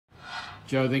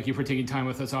Joe, thank you for taking time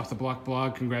with us off the Block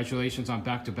blog. Congratulations on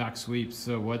back-to-back sweeps.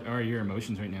 So what are your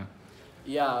emotions right now?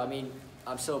 Yeah, I mean,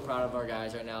 I'm so proud of our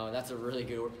guys right now, and that's a really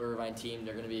good Irvine team.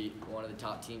 They're going to be one of the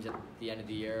top teams at the end of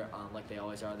the year, like they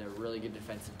always are. They're a really good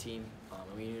defensive team,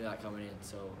 and we knew that coming in.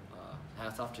 So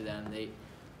hats off to them. They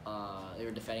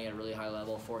were defending at a really high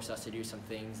level, forced us to do some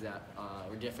things that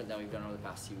were different that we've done over the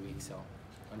past 2 weeks. So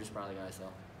I'm just proud of the guys, though.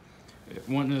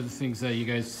 One of the things that you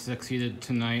guys succeeded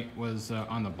tonight was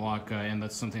on the block, and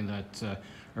that's something that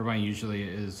Irvine usually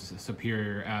is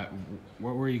superior at.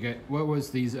 What was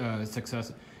these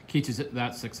success key to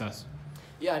that success?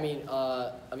 Yeah, I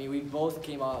mean, we both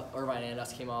came off. Irvine and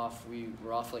us came off. We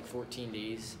were off like 14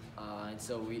 days, and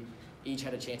so we each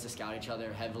had a chance to scout each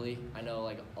other heavily. I know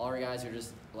like all our guys are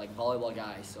just like volleyball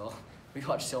guys, so we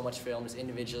watched so much film just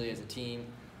individually as a team.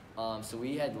 So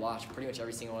we had watched pretty much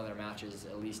every single one of their matches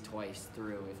at least twice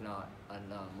through, if not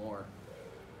more.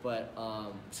 But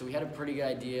so we had a pretty good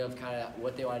idea of kind of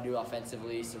what they want to do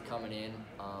offensively. So coming in,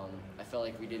 I felt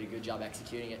like we did a good job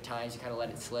executing. At times, you kind of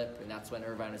let it slip, and that's when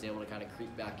Irvine was able to kind of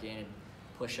creep back in and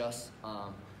push us.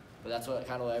 But that's what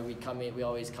kind of like we come in. We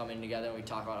always come in together and we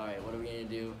talk about, all right, what are we going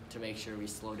to do to make sure we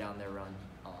slow down their run?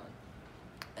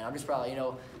 And I'm just proud. You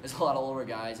know, there's a lot of older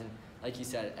guys, and like you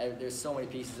said, there's so many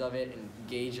pieces of it. And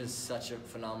Gage does such a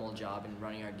phenomenal job in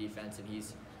running our defense, and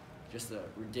he's just a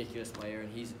ridiculous player,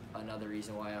 and he's another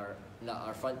reason why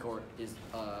our front court is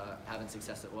having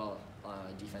success as well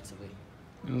defensively.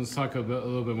 And let's talk a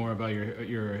little bit more about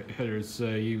your hitters.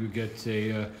 You get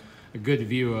a good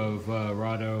view of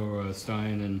Rado,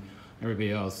 Stein, and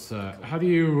everybody else. How do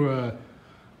you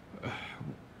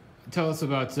tell us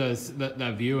about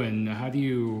that view, and how do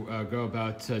you go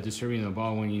about distributing the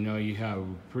ball when you know you have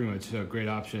pretty much a great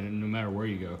option no matter where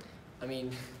you go? I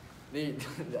mean,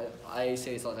 I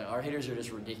say this all the time. Our hitters are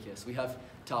just ridiculous. We have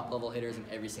top-level hitters in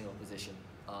every single position,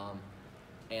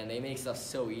 and they make stuff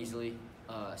so easy.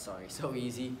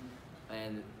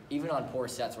 And even on poor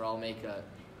sets where I'll make a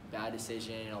bad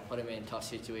decision and I'll put them in a tough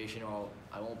situation, or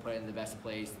I won't put it in the best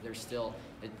place, they're still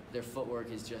their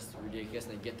footwork is just ridiculous,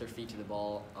 and they get their feet to the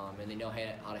ball, and they know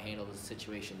how to handle those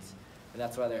situations, and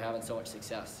that's why they're having so much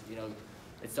success. You know,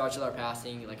 it starts with our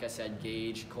passing. Like I said,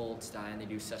 Gage, Colt, Stein, they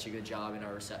do such a good job in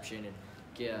our reception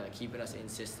and keeping us in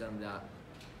system that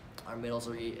our middles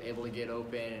are able to get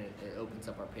open, and it opens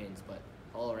up our pins. But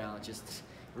all around, it's just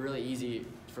really easy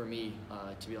for me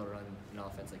to be able to run an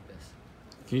offense like this.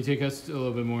 Can you take us a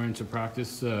little bit more into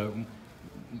practice?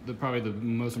 Probably the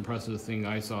most impressive thing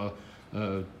I saw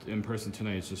in person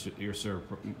tonight is just your serve.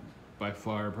 By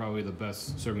far, probably the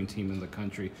best serving team in the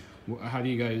country. How do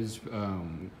you guys?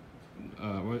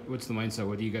 What's the mindset?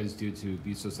 What do you guys do to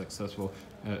be so successful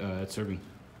at serving?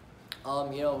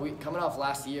 You know, we coming off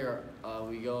last year,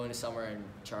 we go into summer and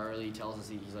Charlie tells us,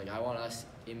 he's like, I want us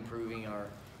improving our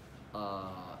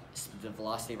the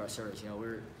velocity of our serves. You know,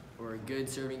 we're a good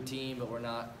serving team, but we're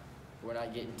not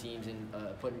getting teams in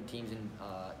putting teams in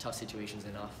tough situations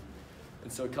enough.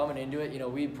 And so coming into it, you know,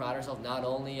 we pride ourselves not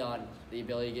only on the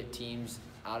ability to get teams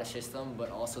out of system,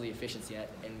 but also the efficiency.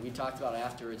 And we talked about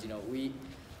afterwards. You know,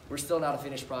 we're still not a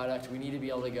finished product. We need to be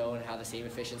able to go and have the same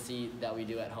efficiency that we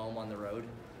do at home on the road.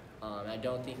 I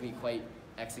don't think we quite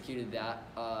executed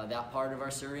that part of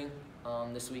our serving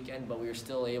this weekend, but we were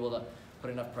still able to put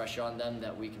enough pressure on them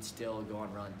that we can still go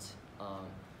on runs.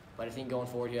 But I think going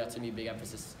forward here, that's going to be a big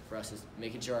emphasis for us, is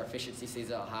making sure our efficiency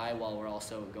stays out high while we're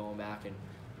also going back and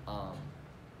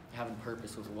having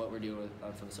purpose with what we're doing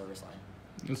from the service line.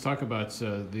 Let's talk about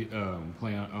the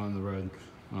playing on the road.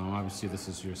 Obviously, this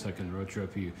is your second road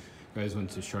trip. You guys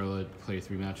went to Charlotte, played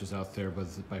 3 matches out there, but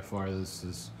by far this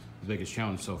is the biggest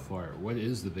challenge so far. What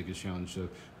is the biggest challenge of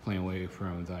playing away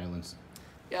from the islands?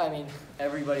 Yeah, I mean,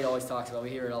 everybody always talks about, we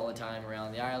hear it all the time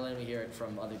around the island, we hear it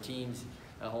from other teams.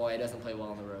 Hawaii doesn't play well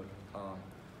on the road.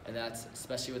 And that's,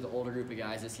 especially with the older group of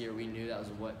guys this year, we knew that was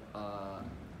what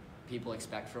people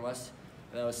expect from us.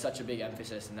 And that was such a big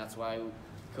emphasis, and that's why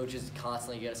coaches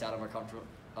constantly get us out of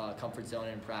our comfort zone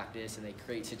in practice, and they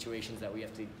create situations that we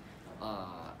have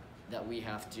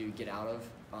to get out of.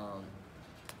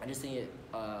 I just think it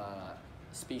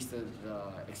speaks to the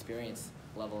experience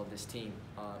level of this team,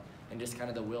 and just kind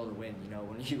of the will to win. You know,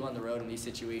 when you go on the road in these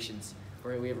situations,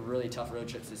 where we have really tough road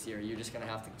trips this year, you're just going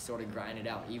to have to sort of grind it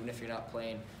out. Even if you're not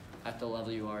playing at the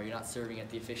level you are, you're not serving at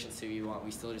the efficiency you want,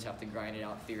 we still just have to grind it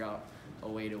out, figure out a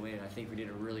way to win. I think we did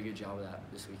a really good job of that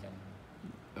this weekend.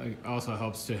 It also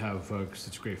helps to have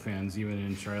such great fans, even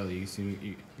in Charlotte.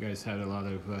 You guys had a lot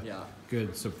of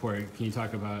good support. Can you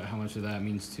talk about how much of that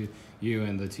means to you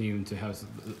and the team to have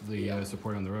the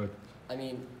support on the road? I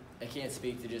mean, I can't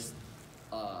speak to just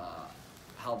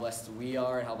how blessed we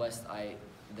are and how blessed I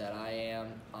that I am.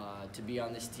 To be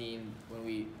on this team,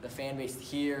 the fan base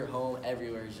here, home,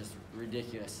 everywhere is just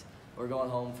ridiculous. We're going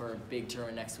home for a big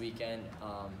tournament next weekend,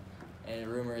 and the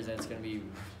rumor is that it's going to be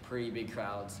pretty big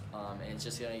crowds, and it's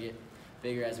just going to get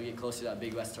bigger as we get closer to that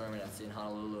Big West tournament that's in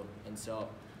Honolulu. And so,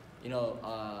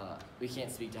 we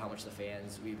can't speak to how much the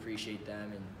fans, we appreciate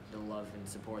them and the love and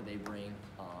support they bring,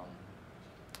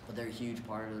 but they're a huge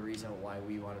part of the reason why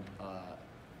we want to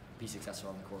be successful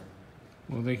on the court.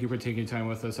 Well, thank you for taking time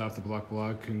with us off the Block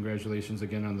Blog. Congratulations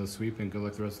again on the sweep, and good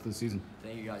luck the rest of the season.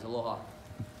 Thank you guys. Aloha.